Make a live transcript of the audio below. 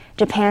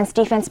Japan's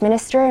defense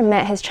minister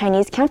met his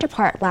Chinese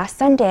counterpart last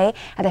Sunday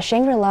at the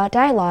Shangri-La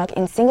Dialogue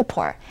in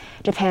Singapore.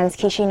 Japan's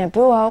Kishi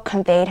Nobuo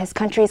conveyed his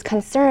country's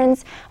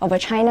concerns over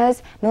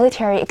China's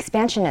military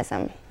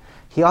expansionism.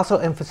 He also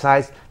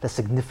emphasized the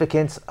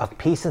significance of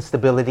peace and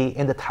stability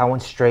in the Taiwan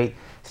Strait,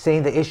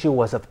 saying the issue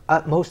was of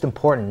utmost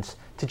importance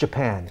to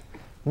Japan.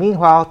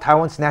 Meanwhile,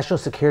 Taiwan's National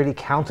Security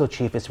Council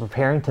chief is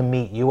preparing to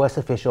meet U.S.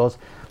 officials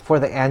for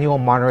the annual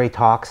Monterey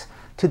talks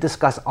to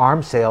discuss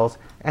arms sales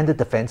and the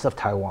defense of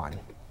Taiwan.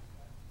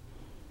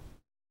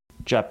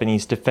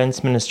 Japanese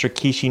Defense Minister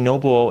Kishi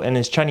Nobuo and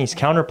his Chinese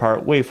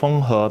counterpart Wei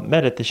Fenghe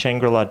met at the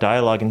Shangri-La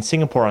Dialogue in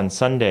Singapore on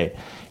Sunday.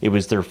 It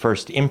was their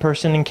first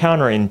in-person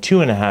encounter in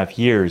 2.5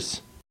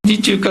 years.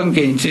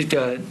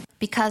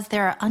 Because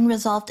there are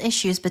unresolved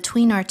issues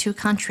between our two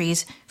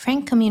countries,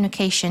 frank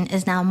communication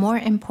is now more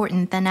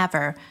important than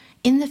ever.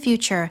 In the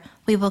future,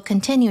 we will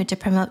continue to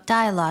promote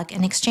dialogue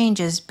and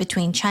exchanges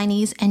between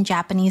Chinese and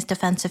Japanese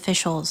defense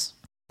officials.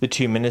 The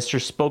two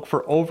ministers spoke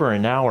for over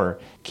an hour.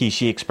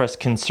 Kishi expressed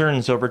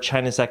concerns over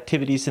China's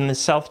activities in the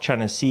South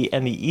China Sea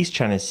and the East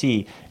China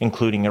Sea,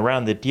 including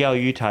around the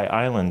Diaoyutai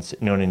Islands,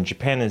 known in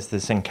Japan as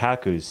the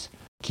Senkakus.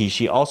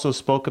 Kishi also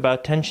spoke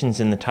about tensions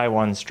in the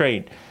Taiwan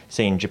Strait,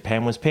 saying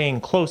Japan was paying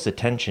close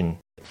attention.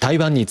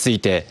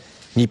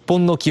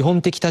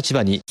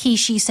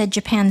 Kishi said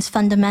Japan's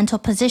fundamental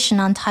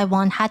position on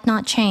Taiwan had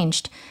not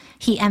changed.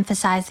 He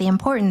emphasized the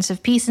importance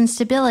of peace and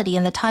stability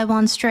in the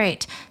Taiwan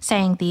Strait,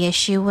 saying the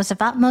issue was of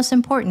utmost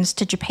importance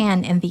to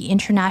Japan and the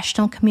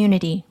international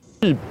community.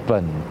 The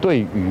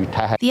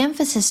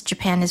emphasis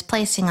Japan is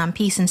placing on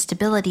peace and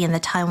stability in the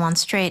Taiwan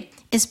Strait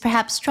is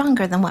perhaps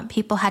stronger than what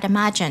people had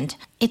imagined.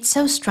 It's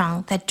so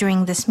strong that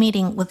during this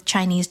meeting with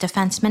Chinese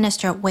Defense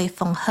Minister Wei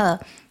Fenghe,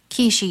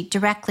 Kishi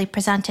directly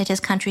presented his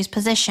country's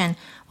position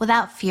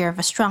without fear of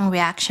a strong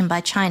reaction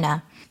by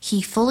China.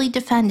 He fully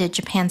defended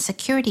Japan's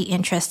security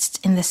interests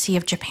in the Sea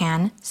of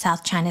Japan,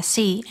 South China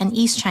Sea, and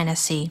East China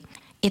Sea.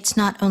 It's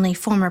not only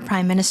former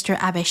Prime Minister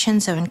Abe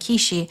Shinzo and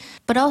Kishi,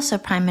 but also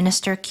Prime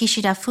Minister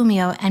Kishida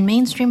Fumio and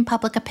mainstream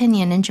public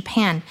opinion in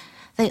Japan.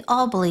 They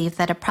all believe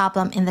that a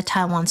problem in the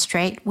Taiwan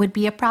Strait would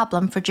be a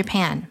problem for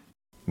Japan.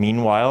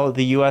 Meanwhile,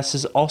 the U.S.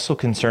 is also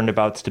concerned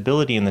about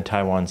stability in the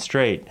Taiwan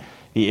Strait.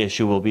 The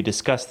issue will be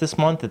discussed this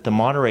month at the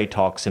Monterey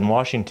talks in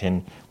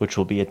Washington, which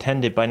will be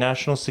attended by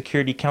National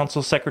Security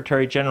Council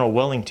Secretary General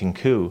Wellington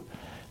Koo.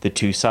 The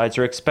two sides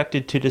are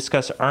expected to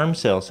discuss arms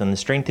sales and the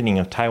strengthening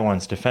of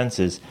Taiwan's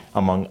defenses,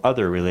 among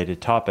other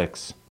related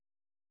topics.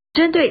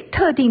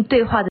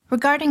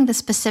 Regarding the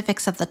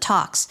specifics of the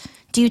talks,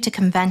 due to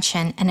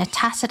convention and a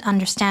tacit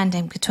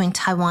understanding between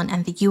Taiwan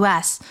and the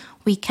U.S.,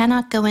 we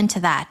cannot go into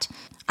that.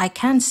 I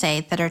can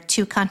say that our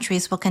two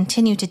countries will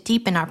continue to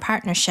deepen our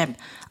partnership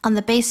on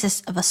the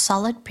basis of a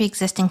solid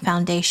pre-existing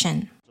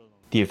foundation.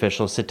 The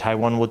officials said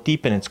Taiwan will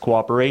deepen its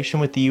cooperation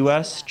with the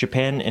U.S.,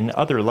 Japan, and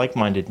other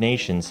like-minded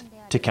nations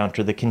to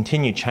counter the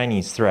continued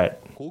Chinese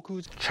threat.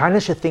 China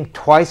should think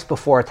twice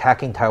before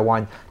attacking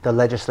Taiwan, the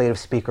legislative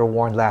speaker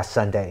warned last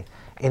Sunday.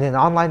 In an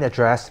online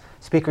address,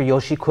 Speaker Yeo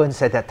Shih-kun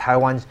said that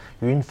Taiwan's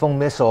Yunfeng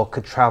missile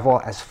could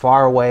travel as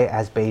far away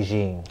as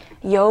Beijing.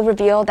 Yeo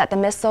revealed that the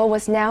missile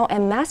was now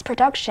in mass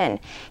production.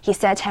 He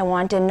said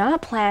Taiwan did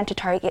not plan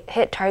to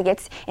hit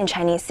targets in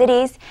Chinese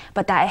cities,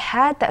 but that it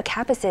had the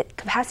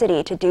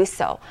capacity to do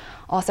so.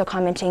 Also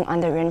commenting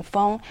on the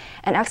Yunfeng,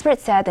 an expert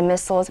said the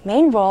missile's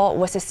main role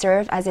was to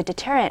serve as a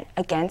deterrent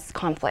against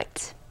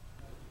conflict.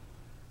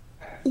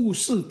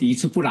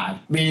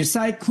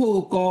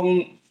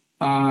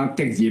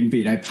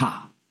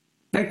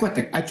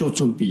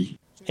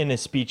 In a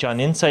speech on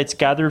insights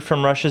gathered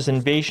from Russia's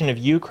invasion of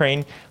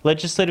Ukraine,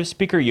 Legislative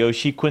Speaker Yeo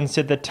Shih-kun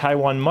said that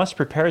Taiwan must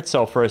prepare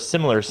itself for a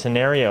similar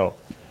scenario.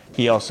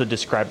 He also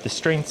described the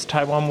strengths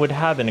Taiwan would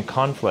have in a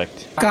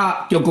conflict.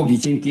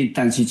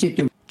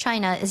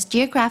 China is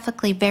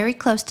geographically very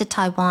close to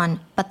Taiwan,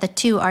 but the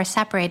two are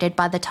separated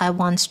by the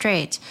Taiwan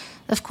Strait.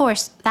 Of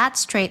course, that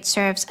strait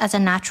serves as a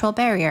natural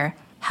barrier.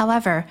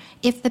 However,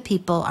 if the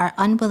people are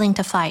unwilling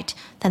to fight,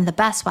 then the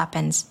best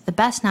weapons, the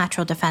best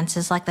natural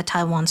defenses like the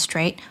Taiwan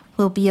Strait,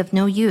 will be of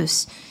no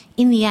use.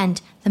 In the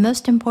end, the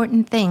most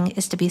important thing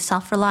is to be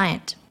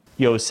self-reliant.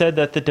 Yeo said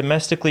that the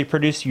domestically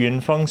produced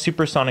Yunfeng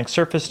supersonic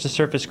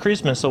surface-to-surface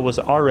cruise missile was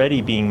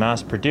already being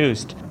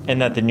mass-produced,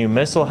 and that the new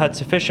missile had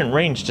sufficient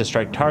range to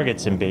strike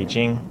targets in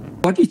Beijing.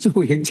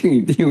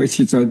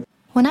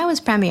 When I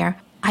was premier,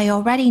 I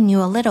already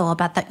knew a little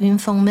about the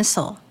Yunfeng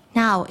missile.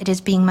 Now it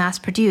is being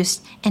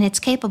mass-produced, and it's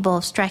capable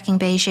of striking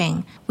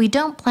Beijing. We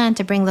don't plan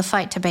to bring the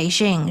fight to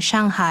Beijing,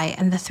 Shanghai,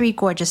 and the Three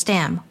Gorges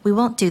Dam. We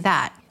won't do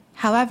that.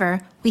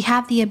 However, we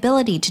have the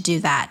ability to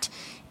do that.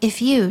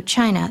 If you,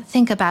 China,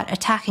 think about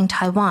attacking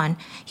Taiwan,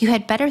 you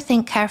had better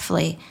think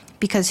carefully,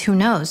 because who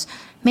knows,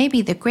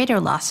 maybe the greater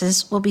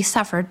losses will be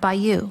suffered by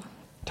you.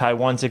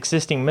 Taiwan's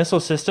existing missile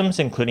systems,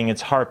 including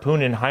its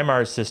Harpoon and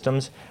HIMARS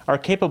systems, are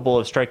capable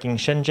of striking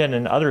Shenzhen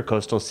and other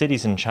coastal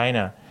cities in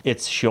China.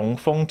 Its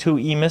Xiongfeng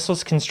 2E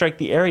missiles can strike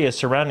the area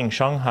surrounding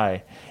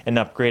Shanghai. An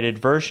upgraded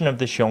version of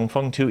the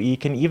Xiongfeng 2E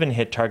can even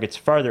hit targets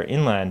farther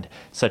inland,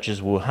 such as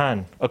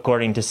Wuhan.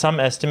 According to some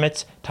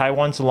estimates,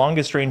 Taiwan's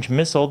longest-range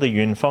missile, the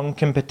Yunfeng,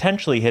 can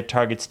potentially hit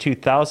targets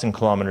 2,000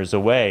 kilometers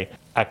away,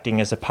 acting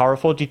as a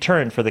powerful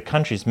deterrent for the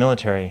country's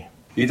military.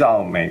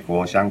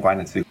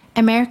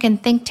 American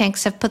think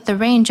tanks have put the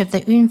range of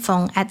the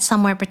Yunfeng at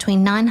somewhere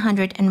between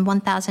 900 and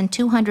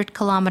 1,200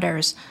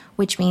 kilometers,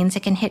 which means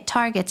it can hit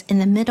targets in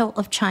the middle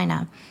of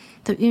China.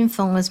 The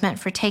Yunfeng was meant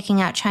for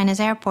taking out China's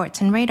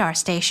airports and radar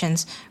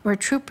stations or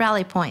troop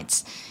rally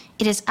points.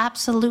 It is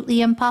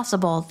absolutely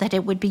impossible that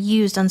it would be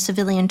used on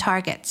civilian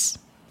targets.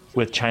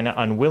 With China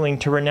unwilling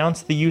to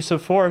renounce the use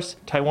of force,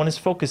 Taiwan is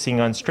focusing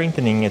on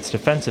strengthening its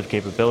defensive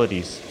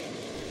capabilities.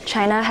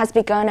 China has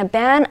begun a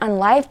ban on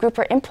live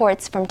grouper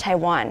imports from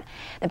Taiwan.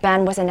 The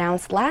ban was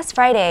announced last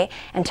Friday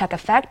and took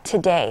effect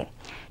today.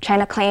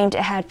 China claimed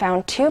it had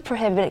found 2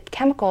 prohibited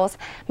chemicals,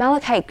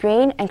 malachite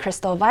green and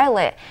crystal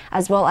violet,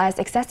 as well as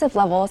excessive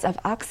levels of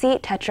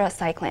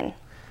oxytetracycline.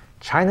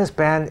 China's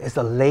ban is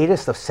the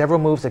latest of several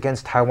moves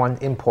against Taiwan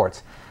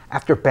imports,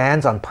 after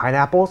bans on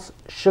pineapples,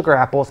 sugar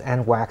apples,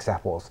 and wax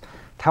apples.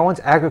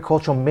 Taiwan's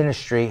Agricultural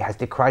Ministry has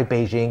decried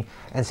Beijing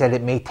and said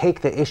it may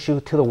take the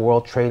issue to the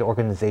World Trade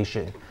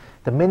Organization.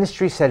 The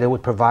ministry said it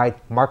would provide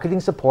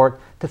marketing support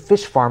to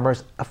fish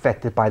farmers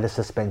affected by the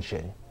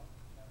suspension.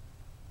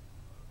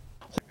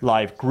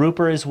 Live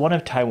grouper is one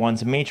of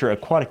Taiwan's major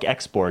aquatic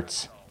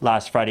exports.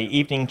 Last Friday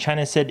evening,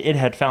 China said it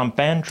had found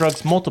banned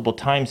drugs multiple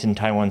times in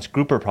Taiwan's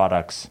grouper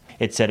products.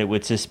 It said it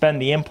would suspend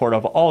the import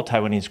of all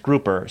Taiwanese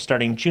grouper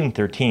starting June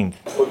 13th.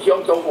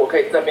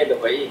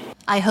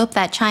 I hope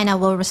that China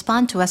will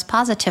respond to us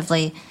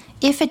positively.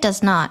 If it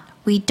does not,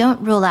 we don't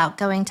rule out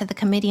going to the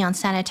Committee on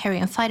Sanitary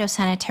and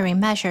Phytosanitary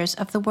Measures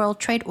of the World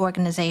Trade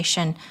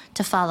Organization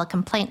to file a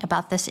complaint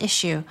about this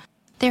issue.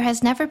 There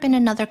has never been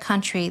another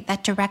country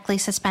that directly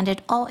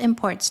suspended all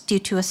imports due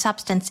to a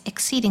substance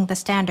exceeding the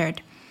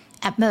standard.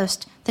 At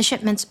most, the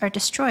shipments are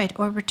destroyed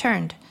or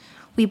returned.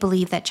 We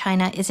believe that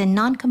China is in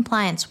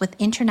non-compliance with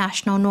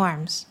international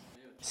norms.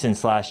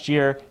 Since last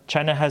year,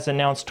 China has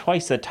announced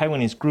twice that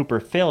Taiwanese grouper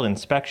failed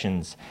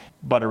inspections,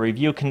 but a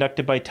review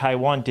conducted by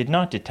Taiwan did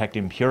not detect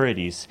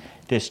impurities.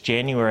 This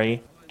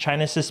January,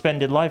 China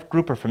suspended live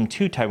grouper from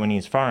 2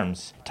 Taiwanese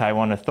farms.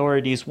 Taiwan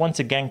authorities once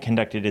again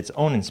conducted its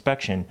own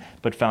inspection,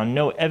 but found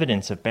no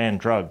evidence of banned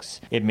drugs.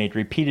 It made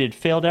repeated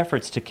failed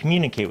efforts to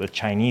communicate with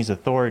Chinese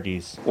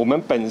authorities.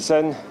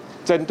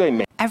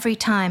 Every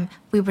time,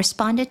 we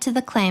responded to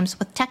the claims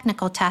with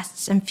technical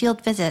tests and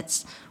field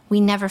visits.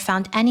 We never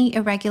found any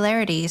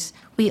irregularities.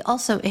 We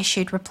also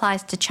issued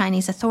replies to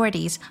Chinese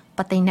authorities,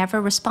 but they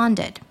never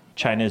responded.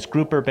 China's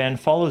grouper ban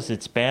follows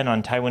its ban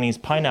on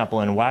Taiwanese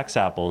pineapple and wax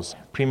apples.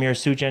 Premier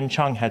Su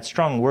Jiancheng had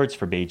strong words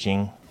for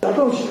Beijing.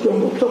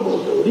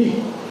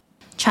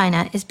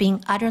 China is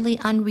being utterly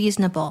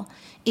unreasonable.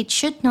 It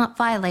should not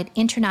violate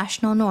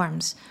international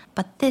norms,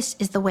 but this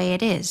is the way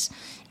it is.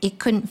 It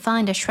couldn't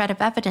find a shred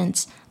of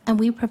evidence, and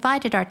we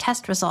provided our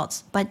test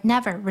results, but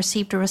never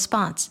received a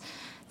response.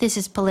 This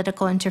is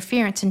political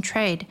interference in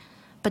trade,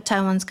 but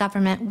Taiwan's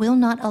government will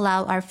not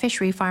allow our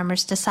fishery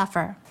farmers to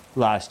suffer.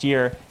 Last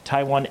year,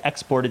 Taiwan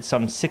exported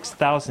some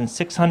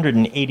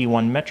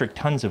 6,681 metric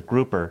tons of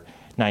grouper.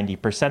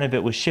 90% of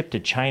it was shipped to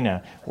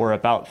China, or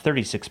about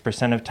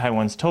 36% of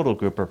Taiwan's total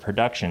grouper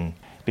production.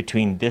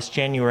 Between this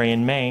January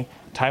and May,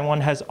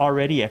 Taiwan has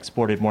already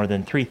exported more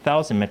than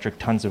 3,000 metric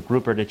tons of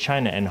grouper to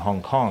China and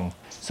Hong Kong,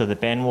 so the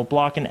ban will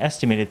block an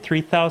estimated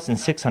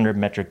 3,600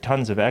 metric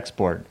tons of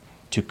export.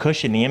 To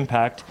cushion the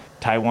impact,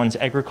 Taiwan's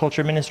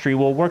Agriculture Ministry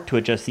will work to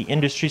adjust the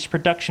industry's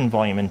production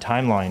volume and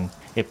timeline.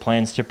 It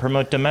plans to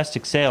promote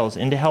domestic sales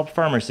and to help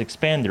farmers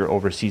expand their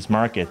overseas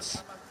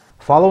markets.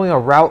 Following a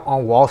rout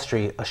on Wall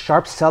Street, a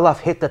sharp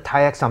sell-off hit the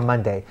TAIEX on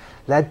Monday,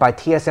 led by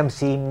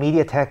TSMC,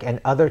 MediaTek, and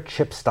other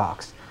chip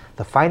stocks.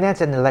 The finance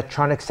and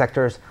electronics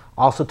sectors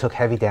also took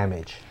heavy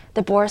damage.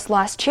 The bourse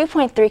lost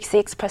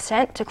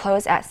 2.36% to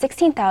close at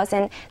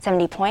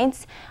 16,070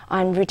 points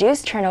on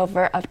reduced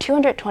turnover of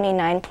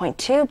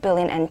 229.2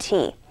 billion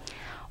NT.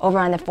 Over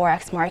on the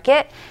Forex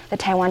market, the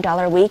Taiwan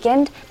dollar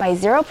weakened by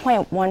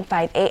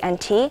 0.158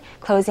 NT,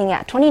 closing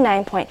at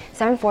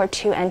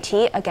 29.742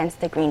 NT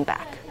against the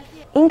greenback.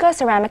 Inga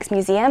Ceramics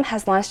Museum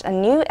has launched a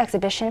new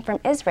exhibition from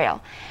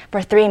Israel.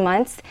 For 3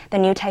 months, the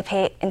New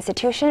Taipei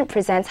institution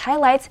presents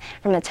highlights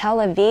from the Tel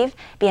Aviv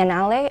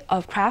Biennale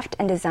of Craft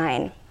and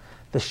Design.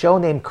 The show,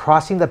 named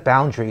Crossing the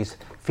Boundaries,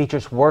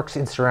 features works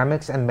in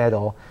ceramics and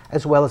metal,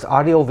 as well as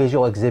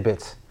audiovisual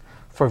exhibits.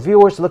 For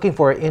viewers looking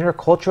for an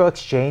intercultural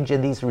exchange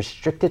in these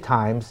restricted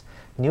times,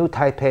 New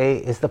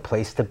Taipei is the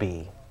place to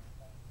be.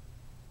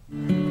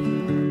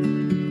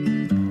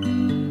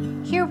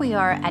 Here we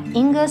are at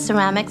Inga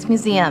Ceramics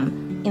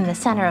Museum. In the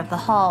center of the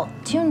hall,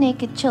 2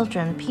 naked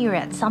children peer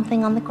at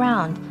something on the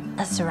ground,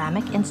 a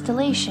ceramic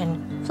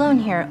installation, flown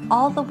here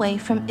all the way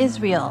from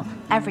Israel.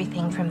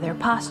 Everything from their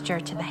posture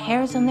to the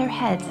hairs on their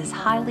heads is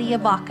highly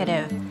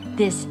evocative.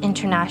 This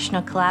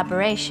international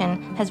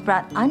collaboration has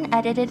brought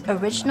unedited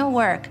original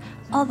work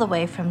all the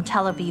way from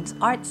Tel Aviv's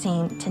art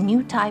scene to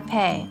New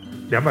Taipei.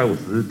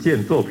 250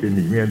件作品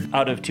里面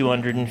Out of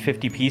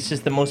 250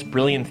 pieces, the most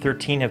brilliant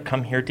 13 have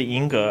come here to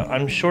Inga.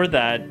 I'm sure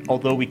that,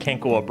 although we can't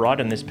go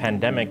abroad in this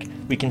pandemic,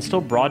 we can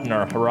still broaden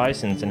our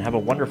horizons and have a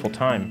wonderful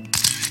time.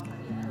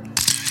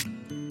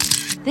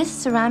 This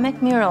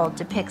ceramic mural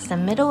depicts a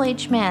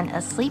middle-aged man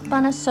asleep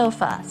on a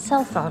sofa,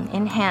 cell phone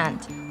in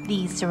hand.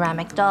 These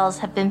ceramic dolls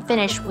have been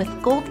finished with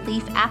gold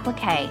leaf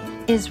applique.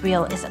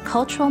 Israel is a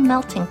cultural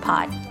melting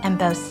pot and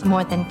boasts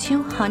more than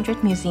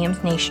 200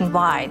 museums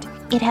nationwide.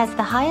 It has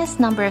the highest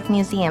number of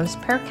museums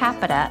per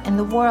capita in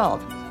the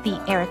world.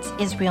 The Eretz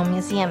Israel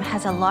Museum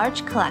has a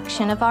large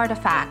collection of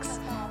artifacts.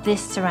 This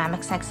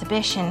ceramics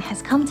exhibition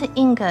has come to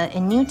Inga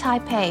in New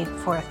Taipei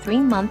for a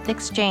 3-month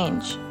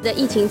exchange. 在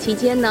疫情期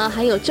间呢，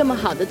还有这么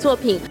好的作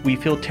品。 We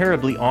feel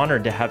terribly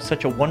honored to have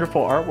such a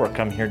wonderful artwork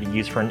come here to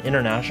use for an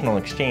international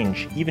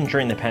exchange, even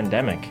during the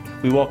pandemic.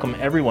 We welcome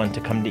everyone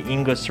to come to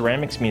Inga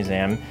Ceramics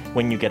Museum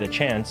when you get a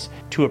chance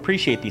to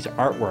appreciate these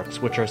artworks,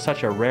 which are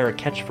such a rare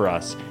catch for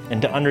us,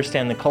 and to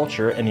understand the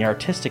culture and the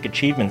artistic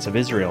achievements of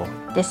Israel.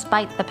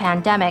 Despite the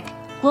pandemic,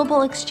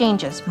 global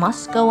exchanges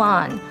must go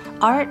on.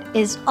 Art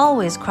is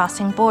always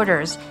crossing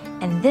borders,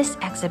 and this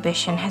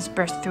exhibition has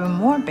burst through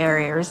more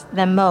barriers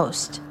than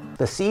most.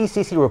 The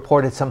CECC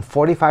reported some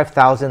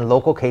 45,000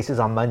 local cases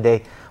on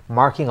Monday,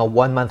 marking a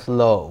 1-month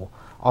low.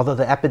 Although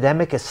the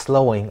epidemic is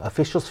slowing,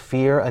 officials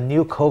fear a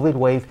new COVID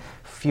wave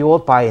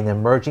fueled by an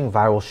emerging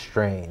viral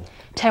strain.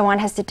 Taiwan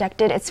has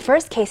detected its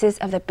first cases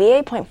of the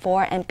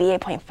BA.4 and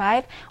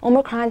BA.5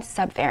 Omicron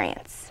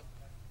subvariants.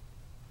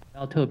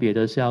 要特别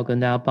的是要跟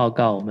大家报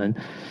告，我们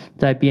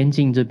在边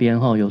境这边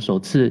有首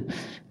次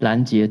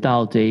拦截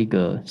到这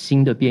个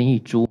新的变异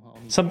株。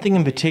 Something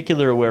in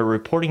particular we're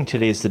reporting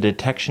today is the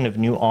detection of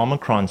new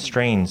Omicron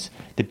strains,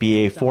 the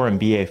BA.4 and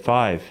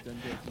BA.5.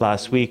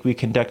 Last week, we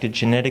conducted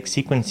genetic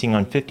sequencing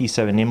on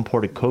 57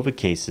 imported COVID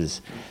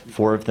cases.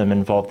 4 of them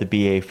involved the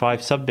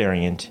BA.5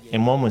 subvariant,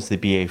 and 1 was the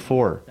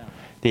BA.4.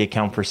 They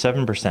account for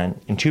 7%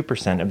 and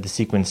 2% of the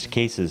sequenced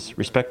cases,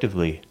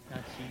 respectively.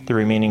 The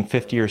remaining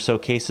 50 or so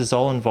cases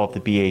all involve the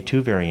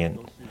BA.2 variant.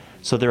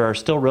 So there are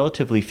still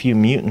relatively few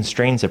mutant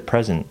strains at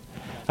present.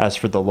 As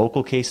for the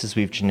local cases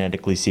we've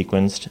genetically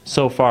sequenced,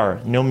 so far,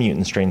 no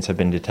mutant strains have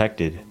been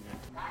detected.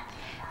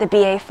 The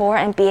BA.4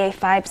 and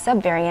BA.5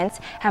 subvariants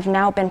have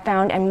now been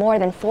found in more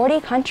than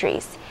 40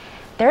 countries.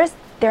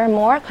 They're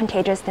more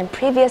contagious than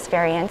previous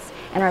variants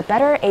and are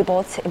better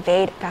able to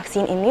evade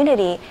vaccine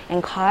immunity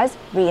and cause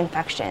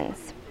reinfections.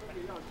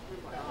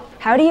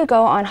 How do you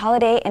go on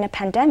holiday in a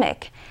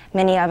pandemic?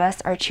 Many of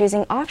us are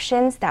choosing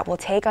options that will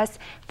take us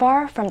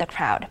far from the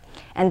crowd.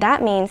 And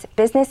that means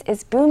business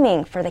is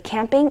booming for the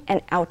camping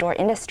and outdoor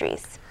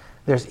industries.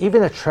 There's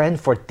even a trend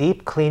for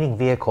deep cleaning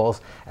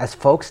vehicles as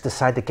folks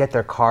decide to get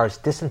their cars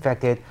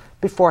disinfected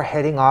before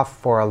heading off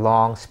for a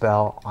long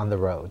spell on the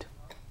road.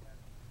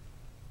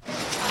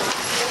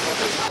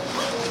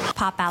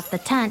 Pop out the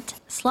tent,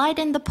 slide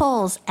in the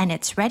poles, and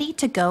it's ready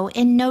to go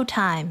in no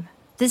time.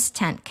 This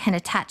tent can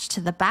attach to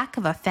the back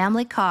of a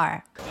family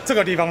car. 这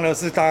个地方呢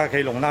是大概可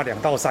以容纳2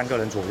到3个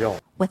人左右。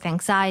 With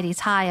anxieties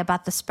high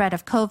about the spread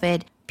of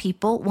COVID,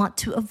 people want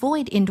to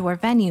avoid indoor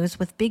venues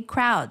with big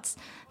crowds.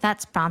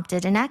 That's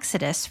prompted an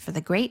exodus for the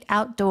great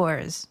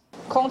outdoors.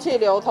 空气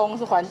流通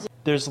是环境。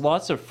 There's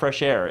lots of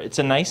fresh air. It's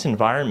a nice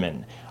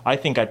environment. I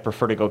think I'd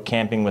prefer to go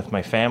camping with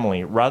my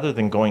family rather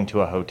than going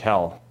to a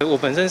hotel. 我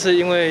本身是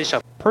因为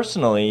小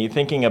Personally,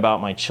 thinking about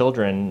my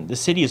children, the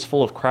city is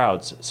full of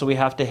crowds, so we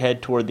have to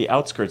head toward the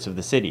outskirts of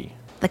the city.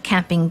 The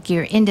camping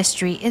gear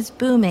industry is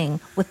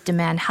booming, with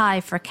demand high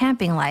for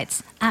camping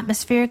lights,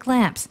 atmospheric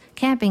lamps,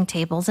 camping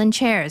tables and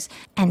chairs,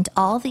 and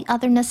all the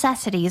other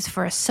necessities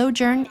for a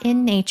sojourn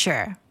in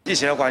nature. 疫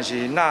情的关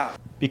系，那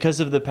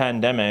Because of the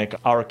pandemic,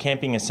 our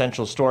camping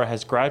essential store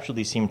has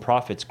gradually seen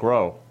profits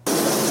grow.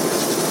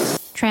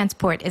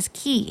 Transport is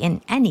key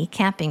in any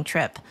camping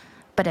trip.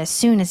 But as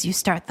soon as you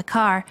start the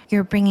car,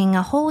 you're bringing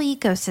a whole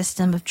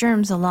ecosystem of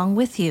germs along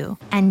with you.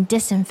 And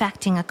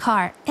disinfecting a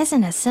car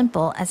isn't as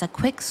simple as a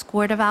quick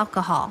squirt of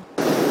alcohol.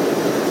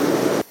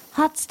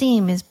 Hot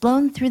steam is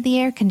blown through the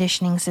air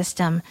conditioning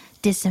system,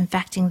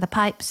 disinfecting the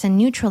pipes and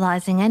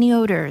neutralizing any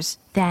odors.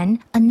 Then,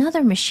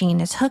 another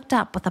machine is hooked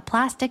up with a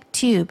plastic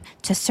tube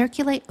to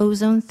circulate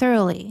ozone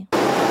thoroughly.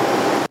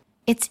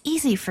 It's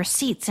easy for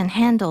seats and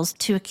handles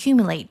to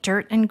accumulate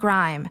dirt and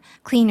grime.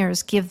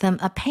 Cleaners give them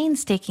a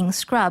painstaking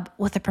scrub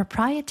with a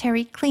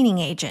proprietary cleaning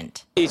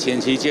agent. 疫情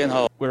期间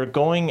We're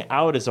going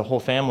out as a whole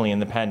family in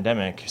the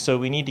pandemic, so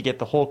we need to get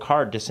the whole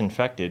car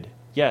disinfected.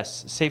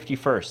 Yes, safety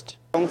first.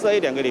 从这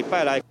1-2个礼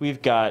拜来，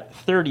 We've got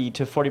 30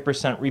 to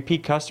 40%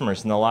 repeat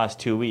customers in the last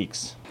 2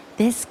 weeks.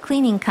 This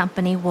cleaning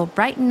company will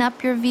brighten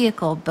up your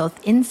vehicle both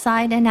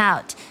inside and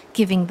out,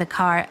 giving the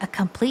car a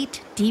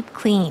complete deep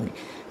clean.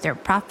 Their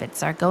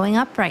profits are going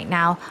up right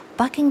now,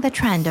 bucking the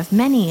trend of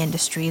many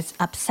industries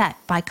upset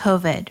by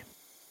COVID.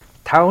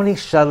 Taiwanese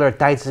shuttler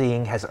Dai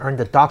Ziying has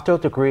earned a doctoral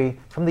degree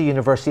from the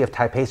University of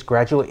Taipei's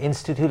Graduate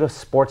Institute of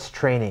Sports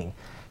Training.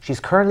 She's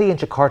currently in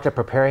Jakarta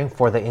preparing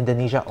for the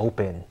Indonesia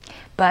Open.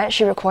 But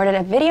she recorded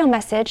a video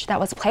message that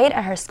was played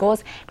at her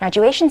school's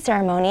graduation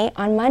ceremony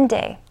on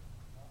Monday.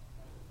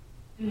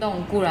 运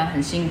动固然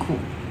很辛苦，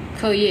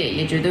课业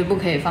也绝对不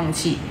可以放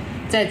弃，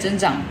在增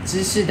长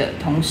知识的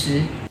同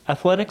时。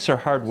 Athletics are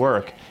hard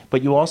work,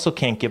 but you also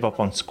can't give up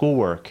on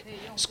schoolwork.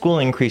 School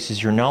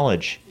increases your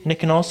knowledge, and it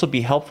can also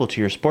be helpful to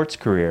your sports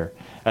career,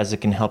 as it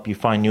can help you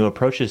find new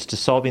approaches to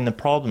solving the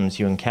problems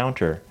you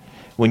encounter.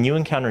 When you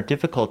encounter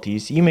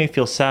difficulties, you may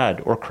feel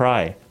sad or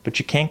cry, but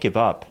you can't give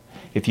up.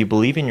 If you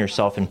believe in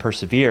yourself and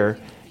persevere,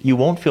 you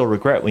won't feel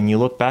regret when you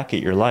look back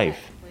at your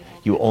life.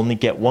 You only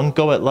get one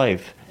go at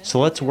life, so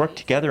let's work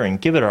together and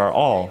give it our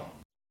all.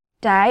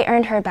 Dai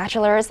earned her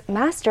bachelor's,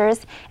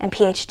 master's, and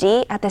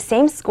PhD at the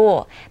same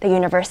school, the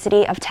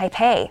University of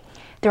Taipei.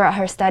 Throughout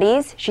her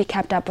studies, she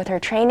kept up with her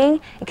training,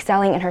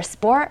 excelling in her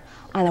sport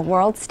on the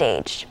world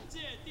stage.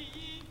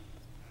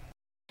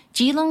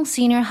 Keelung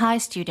Senior High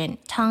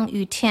student Tang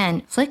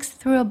Yutian flicks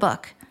through a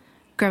book.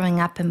 Growing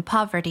up in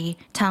poverty,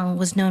 Tang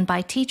was known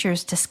by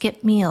teachers to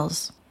skip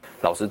meals.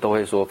 The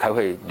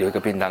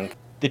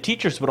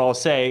teachers would all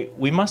say,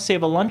 "We must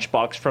save a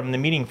lunchbox from the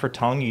meeting for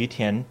Tang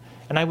Yutian,"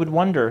 and I would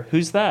wonder,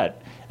 who's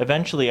that?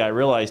 Eventually, I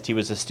realized he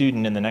was a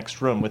student in the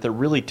next room with a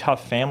really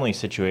tough family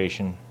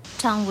situation.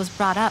 Tang was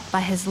brought up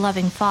by his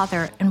loving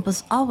father and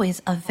was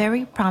always a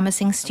very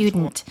promising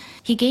student.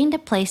 He gained a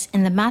place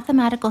in the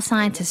mathematical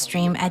sciences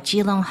stream at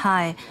Keelung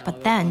High,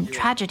 but then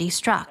tragedy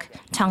struck.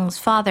 Tang's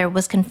father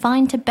was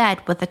confined to bed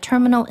with a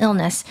terminal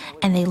illness,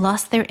 and they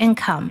lost their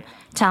income.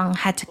 Tang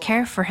had to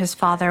care for his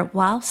father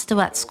while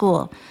still at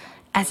school.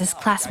 As his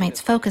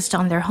classmates focused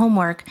on their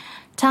homework,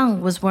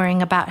 Tang was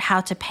worrying about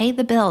how to pay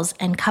the bills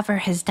and cover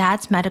his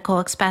dad's medical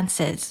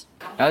expenses.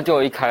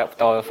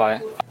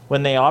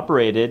 When they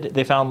operated,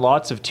 they found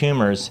lots of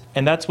tumors,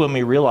 and that's when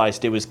we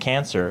realized it was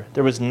cancer.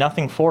 There was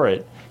nothing for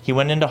it. He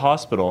went into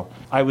hospital.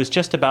 I was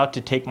just about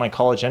to take my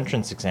college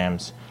entrance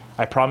exams.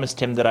 I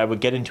promised him that I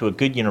would get into a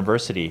good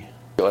university.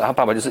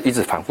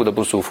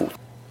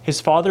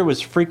 His father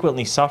was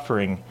frequently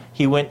suffering.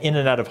 He went in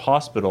and out of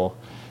hospital.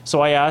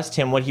 So I asked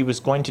him what he was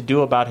going to do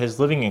about his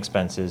living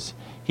expenses.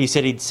 He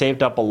said he'd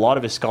saved up a lot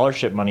of his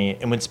scholarship money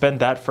and would spend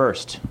that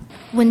first.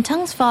 When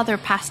Tang's father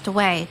passed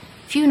away,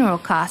 funeral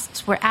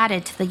costs were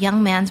added to the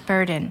young man's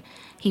burden.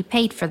 He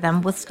paid for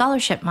them with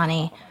scholarship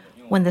money.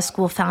 When the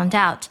school found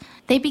out,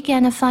 they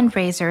began a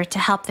fundraiser to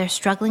help their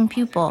struggling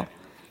pupil.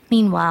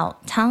 Meanwhile,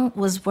 Tang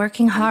was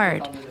working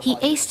hard. He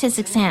aced his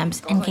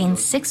exams and gained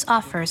 6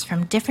 offers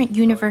from different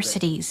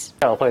universities.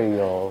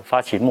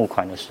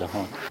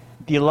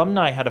 The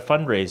alumni had a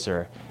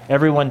fundraiser.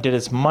 Everyone did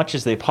as much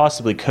as they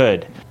possibly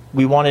could.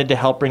 We wanted to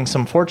help bring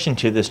some fortune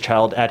to this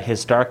child at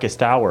his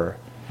darkest hour,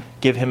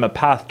 give him a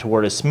path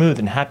toward a smooth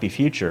and happy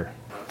future.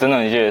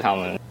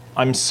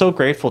 I'm so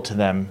grateful to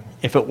them.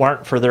 If it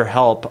weren't for their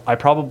help, I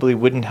probably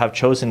wouldn't have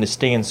chosen to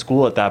stay in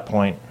school at that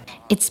point.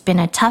 It's been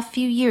a tough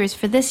few years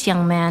for this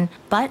young man,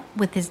 but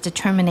with his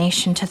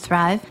determination to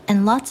thrive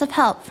and lots of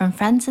help from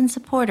friends and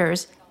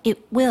supporters, it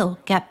will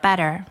get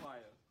better.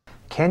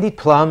 Candied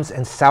plums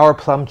and sour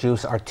plum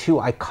juice are 2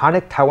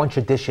 iconic Taiwan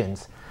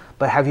traditions,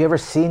 but have you ever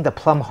seen the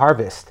plum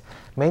harvest?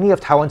 Many of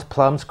Taiwan's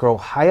plums grow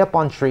high up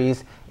on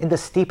trees in the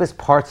steepest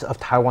parts of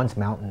Taiwan's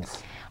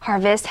mountains.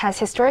 Harvest has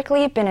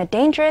historically been a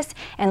dangerous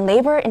and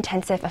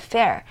labor-intensive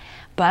affair,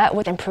 but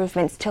with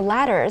improvements to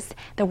ladders,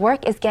 the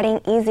work is getting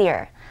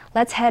easier.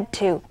 Let's head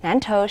to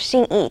Nantou,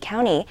 Xinyi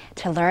County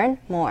to learn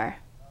more.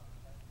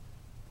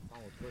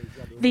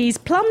 These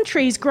plum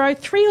trees grow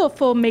 3 or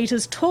 4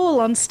 metres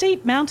tall on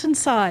steep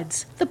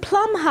mountainsides. The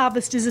plum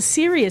harvest is a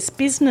serious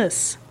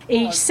business.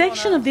 Each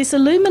section of this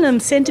aluminium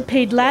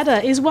centipede ladder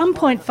is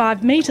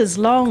 1.5 metres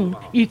long.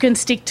 You can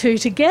stick 2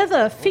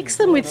 together, fix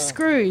them with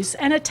screws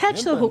and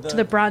attach the hook to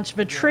the branch of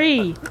a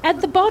tree. At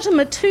the bottom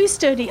are 2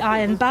 sturdy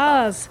iron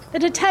bars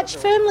that attach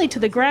firmly to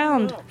the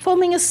ground,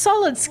 forming a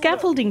solid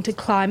scaffolding to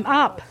climb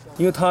up.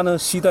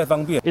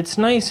 It's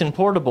nice and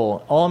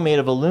portable, all made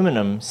of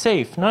aluminum,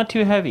 safe, not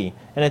too heavy,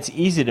 and it's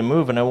easy to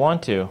move when I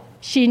want to.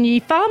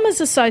 Xinyi Farmers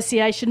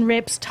Association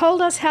reps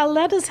told us how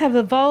ladders have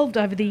evolved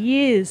over the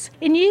years.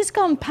 In years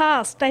gone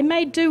past, they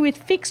made do with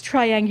fixed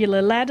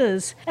triangular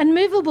ladders and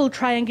movable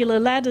triangular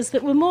ladders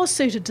that were more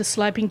suited to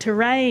sloping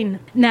terrain.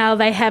 Now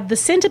they have the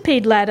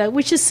centipede ladder,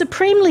 which is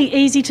supremely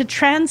easy to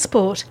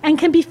transport and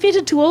can be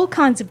fitted to all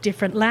kinds of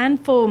different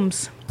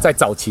landforms.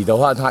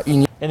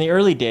 In the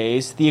early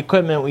days, the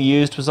equipment we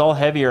used was all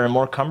heavier and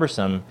more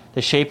cumbersome.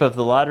 The shape of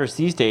the ladders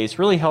these days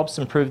really helps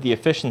improve the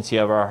efficiency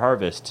of our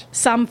harvest.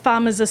 Some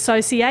farmers'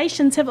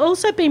 associations have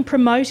also been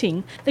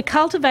promoting the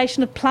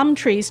cultivation of plum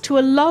trees to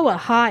a lower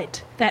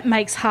height. That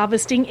makes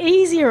harvesting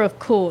easier, of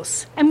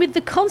course. And with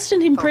the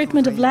constant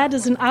improvement of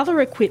ladders and other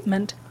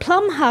equipment,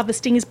 plum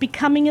harvesting is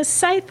becoming a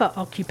safer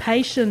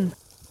occupation.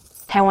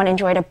 Taiwan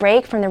enjoyed a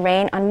break from the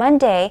rain on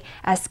Monday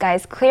as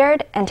skies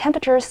cleared and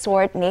temperatures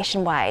soared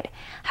nationwide.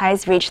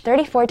 Highs reached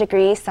 34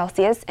 degrees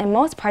Celsius in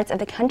most parts of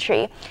the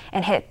country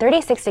and hit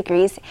 36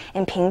 degrees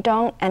in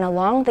Pingtung and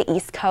along the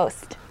east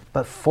coast.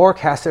 But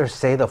forecasters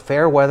say the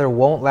fair weather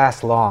won't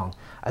last long.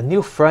 A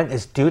new front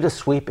is due to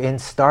sweep in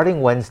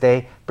starting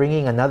Wednesday,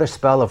 bringing another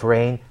spell of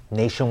rain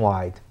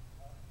nationwide.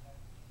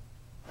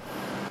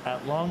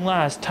 At long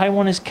last,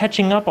 Taiwan is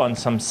catching up on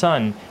some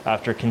sun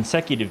after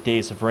consecutive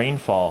days of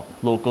rainfall.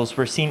 Locals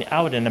were seen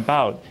out and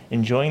about,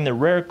 enjoying the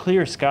rare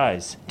clear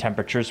skies.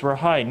 Temperatures were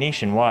high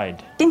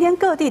nationwide.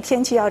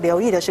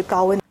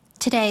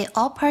 Today,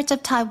 all parts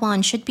of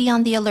Taiwan should be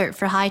on the alert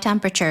for high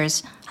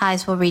temperatures.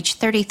 Highs will reach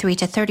 33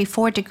 to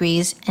 34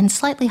 degrees and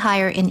slightly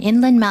higher in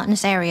inland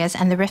mountainous areas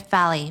and the Rift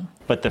Valley.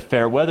 But the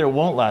fair weather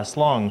won't last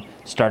long.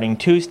 Starting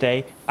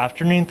Tuesday,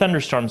 afternoon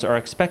thunderstorms are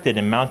expected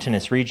in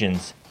mountainous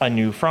regions. A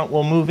new front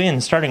will move in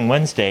starting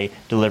Wednesday,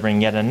 delivering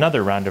yet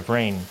another round of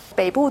rain.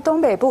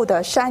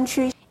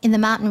 In the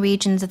mountain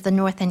regions of the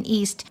north and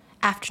east,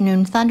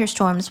 afternoon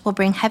thunderstorms will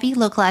bring heavy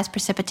localized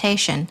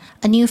precipitation.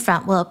 A new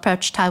front will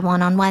approach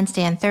Taiwan on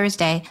Wednesday and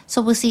Thursday,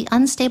 so we'll see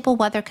unstable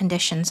weather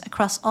conditions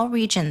across all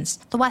regions.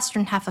 The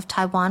western half of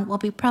Taiwan will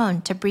be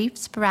prone to brief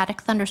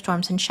sporadic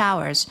thunderstorms and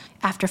showers.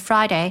 After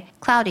Friday,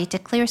 cloudy to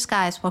clear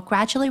skies will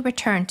gradually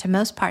return to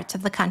most parts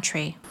of the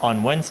country.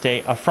 On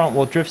Wednesday, a front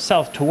will drift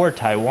south toward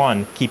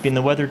Taiwan, keeping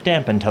the weather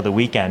damp until the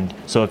weekend.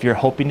 So if you're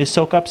hoping to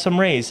soak up some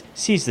rays,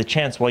 seize the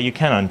chance while you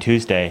can on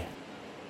Tuesday.